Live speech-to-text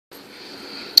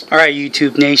Alright,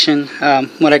 YouTube Nation,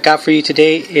 what I got for you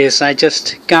today is I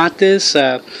just got this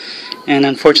and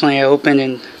unfortunately I opened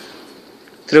and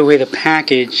threw away the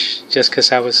package just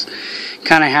because I was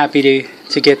kind of happy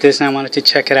to get this and I wanted to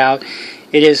check it out.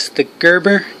 It is the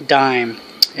Gerber Dime,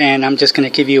 and I'm just going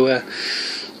to give you a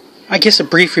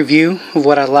brief review of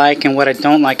what I like and what I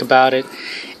don't like about it,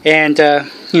 and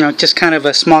just kind of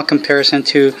a small comparison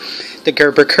to the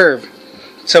Gerber Curve.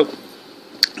 So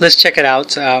let's check it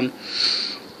out.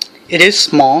 It is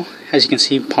small, as you can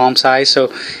see, palm size,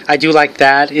 so I do like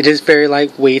that. It is very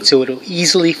lightweight, so it'll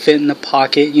easily fit in the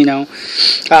pocket,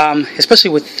 especially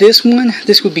with this one.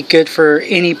 This would be good for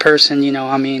any person,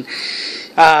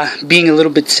 being a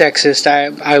little bit sexist,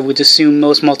 I would assume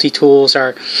most multi-tools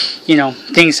are,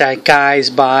 things that guys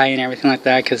buy and everything like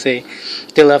that, because they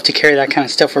love to carry that kind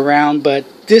of stuff around. But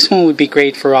this one would be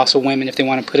great for also women if they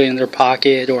want to put it in their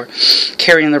pocket or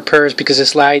carry in their purse, because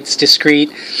this light's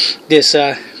discreet. This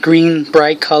green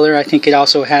bright color, I think it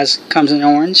also comes in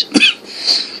orange,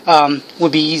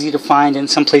 would be easy to find in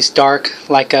someplace dark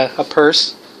like a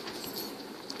purse.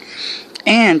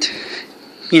 And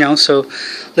so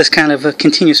let's kind of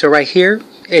continue. So right here,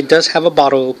 it does have a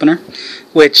bottle opener,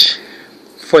 which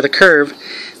for the Curve,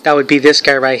 that would be this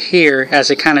guy right here, as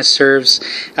it kind of serves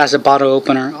as a bottle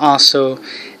opener, also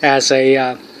as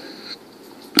a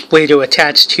way to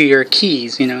attach to your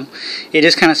keys. It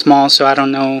is kind of small, so I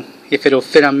don't know if it'll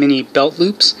fit on many belt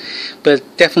loops, but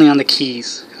definitely on the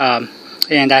keys.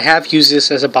 And I have used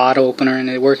this as a bottle opener, and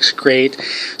it works great,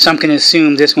 so I'm going to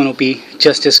assume this one will be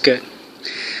just as good.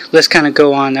 Let's kind of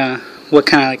go on what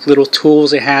kind of little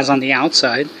tools it has on the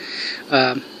outside.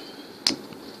 Let's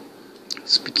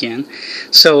begin.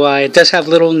 So it does have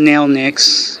little nail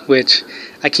nicks, which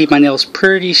I keep my nails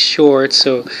pretty short,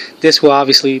 so this will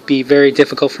obviously be very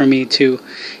difficult for me to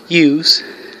use.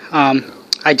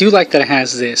 I do like that it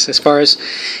has this as far as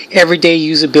everyday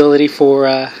usability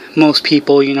for most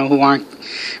people, who aren't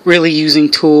really using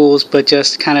tools, but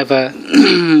just kind of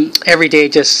everyday,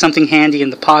 just something handy in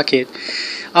the pocket.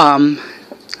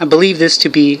 I believe this to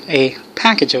be a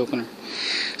package opener.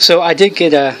 So I did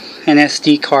get an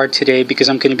SD card today because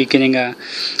I'm going to be getting a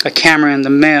camera in the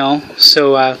mail.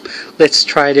 So let's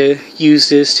try to use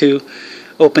this to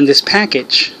open this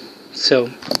package. So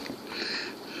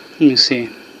let me see.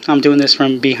 I'm doing this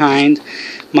from behind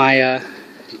my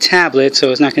tablet, so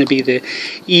it's not going to be the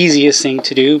easiest thing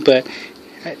to do, but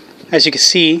as you can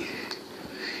see,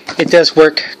 it does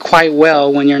work quite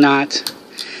well when you're not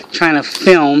trying to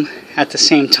film at the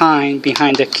same time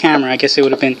behind the camera. I guess it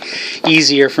would have been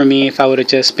easier for me if I would have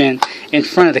just been in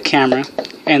front of the camera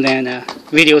and then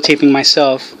videotaping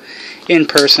myself in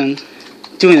person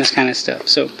doing this kind of stuff.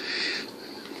 So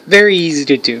very easy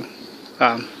to do.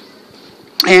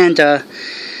 And the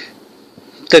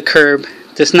Curve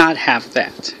does not have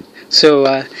that. So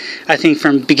I think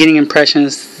from beginning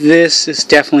impressions, this is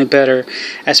definitely better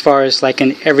as far as like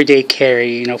an everyday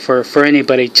carry, for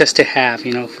anybody just to have,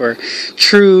 for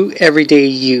true everyday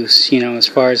use, as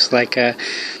far as like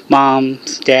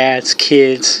moms, dads,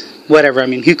 kids, whatever. I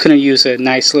mean, who couldn't use a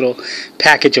nice little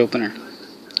package opener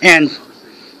and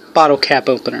bottle cap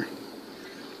opener?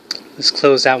 Let's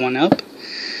close that one up.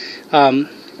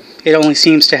 It only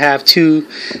seems to have two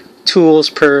tools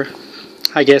per,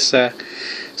 I guess,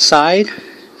 side.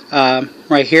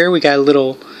 Right here we got a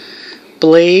little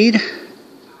blade.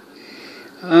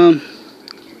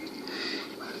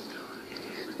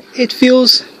 It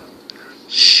feels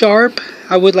sharp.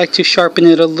 I would like to sharpen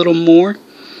it a little more,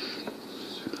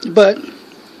 but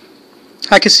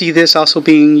I could see this also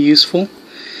being useful.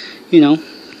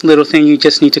 Little thing you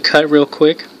just need to cut real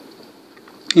quick.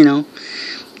 You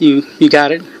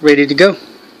got it ready to go.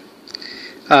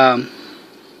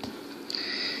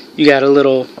 You got a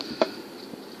little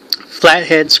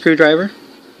flathead screwdriver,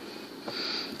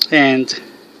 and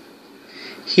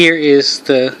here is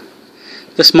the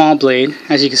small blade.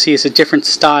 As you can see, it's a different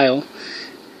style.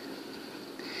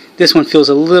 This one feels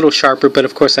a little sharper, but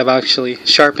of course I've actually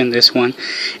sharpened this one.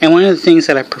 And one of the things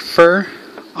that I prefer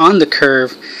on the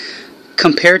Curve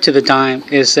compared to the Dime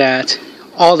is that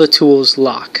all the tools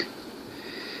lock.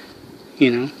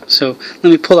 So let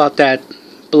me pull out that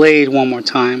blade one more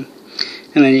time,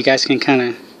 and then you guys can kind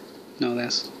of know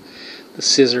that's the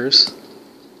scissors.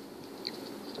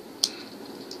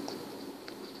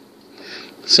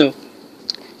 So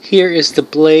here is the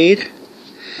blade.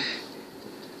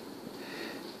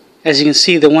 As you can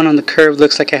see, the one on the Curve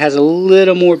looks like it has a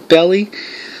little more belly,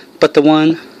 but the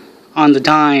one on the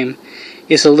Dime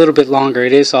is a little bit longer.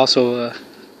 It is also a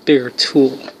bigger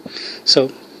tool.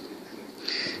 So,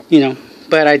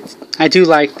 but I do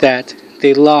like that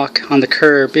they lock on the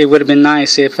curb. It would have been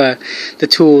nice if the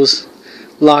tools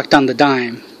locked on the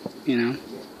dime, you know.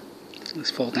 Let's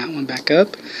fold that one back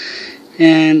up,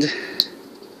 and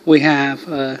we have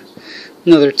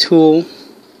another tool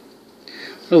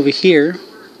over here.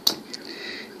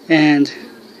 And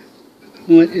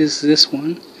what is this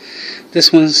one?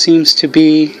 This one seems to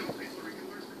be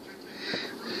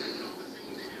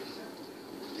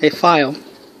a file.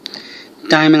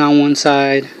 Diamond on one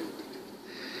side,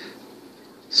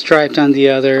 striped on the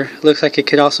other. Looks like it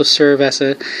could also serve as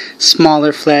a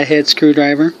smaller flathead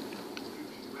screwdriver.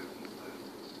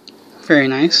 Very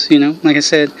nice, you know. Like I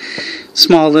said,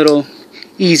 small little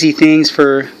easy things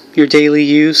for your daily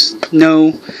use.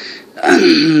 No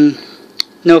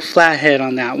no flathead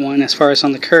on that one. As far as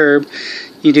on the curb,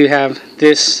 you do have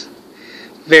this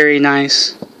very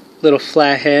nice little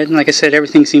flathead. Like I said,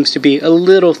 everything seems to be a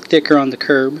little thicker on the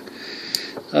curb.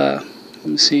 Let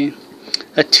me see.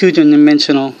 A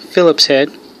 2-dimensional Phillips head,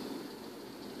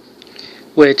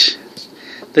 which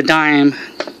the dime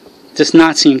does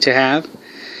not seem to have.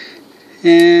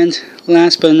 And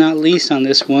last but not least on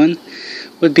this one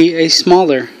would be a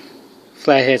smaller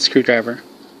flathead screwdriver.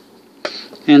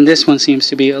 And this one seems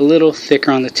to be a little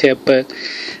thicker on the tip, but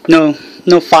no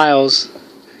files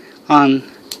on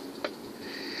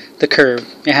the curve.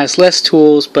 It has less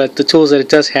tools, but the tools that it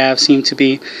does have seem to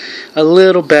be a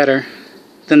little better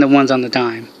than the ones on the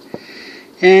dime.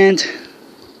 And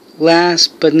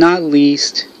last but not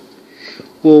least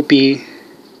will be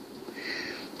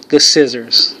the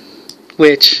scissors,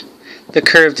 which the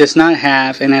curve does not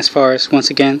have. And as far as, once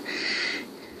again,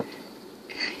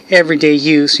 everyday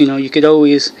use, you know, you could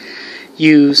always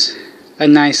use a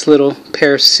nice little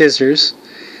pair of scissors.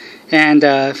 And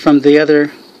from the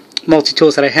other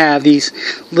multi-tools that I have, these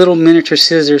little miniature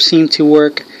scissors seem to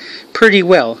work pretty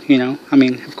well, you know. I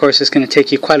mean, of course, it's going to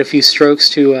take you quite a few strokes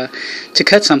to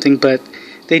cut something, but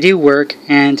they do work.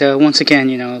 And once again,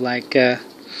 you know, like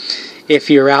if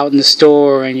you're out in the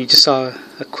store and you just saw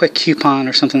a quick coupon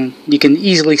or something, you can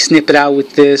easily snip it out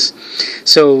with this.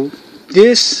 So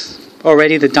this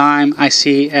already, the dime, I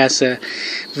see as a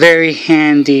very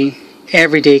handy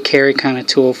everyday carry kind of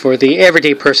tool for the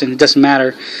everyday person. It doesn't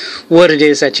matter what it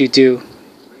is that you do.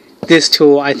 This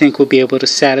tool, I think, will be able to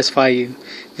satisfy you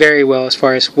very well as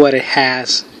far as what it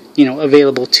has, you know,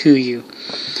 available to you.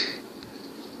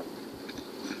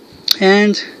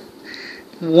 And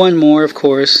one more, of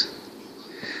course,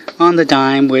 on the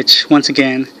dime, which once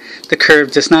again the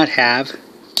curve does not have,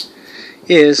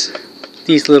 is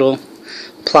these little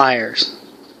pliers.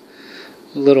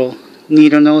 Little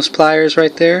needle nose pliers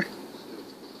right there.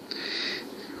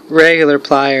 Regular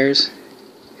pliers,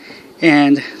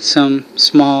 and some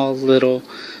small little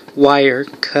wire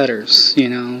cutters. You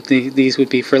know, these would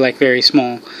be for like very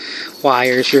small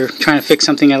wires. You're trying to fix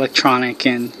something electronic,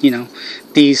 and you know,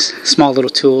 these small little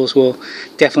tools will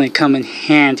definitely come in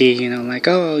handy. You know, like,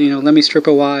 oh, you know, let me strip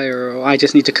a wire, or I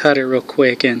just need to cut it real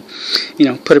quick and, you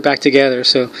know, put it back together.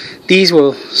 So these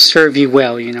will serve you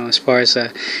well, you know, as far as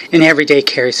an everyday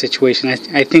carry situation.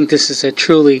 I think this is a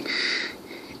truly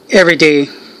everyday,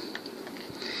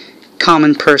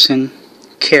 common person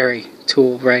carry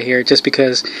tool right here, just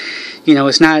because, you know,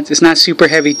 it's not super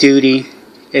heavy duty.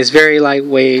 It's very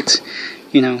lightweight,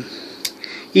 you know,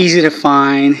 easy to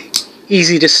find,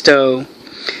 easy to stow,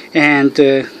 and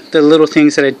the little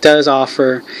things that it does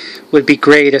offer would be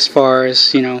great as far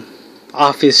as, you know,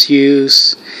 office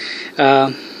use,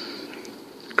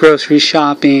 grocery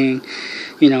shopping,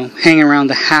 you know, hanging around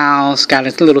the house, got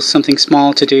a little something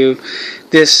small to do.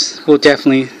 This will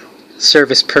definitely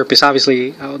serve its purpose. Obviously,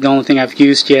 the only thing I've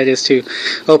used yet is to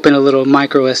open a little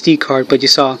micro SD card, but you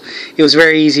saw it was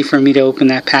very easy for me to open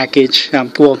that package.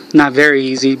 Well, not very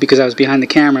easy because I was behind the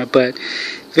camera, but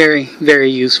very,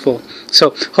 very useful.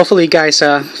 So hopefully you guys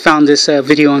found this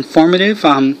video informative.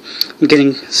 I'm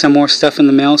getting some more stuff in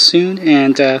the mail soon,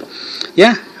 and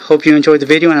yeah, hope you enjoyed the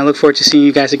video, and I look forward to seeing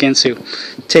you guys again soon.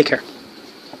 Take care.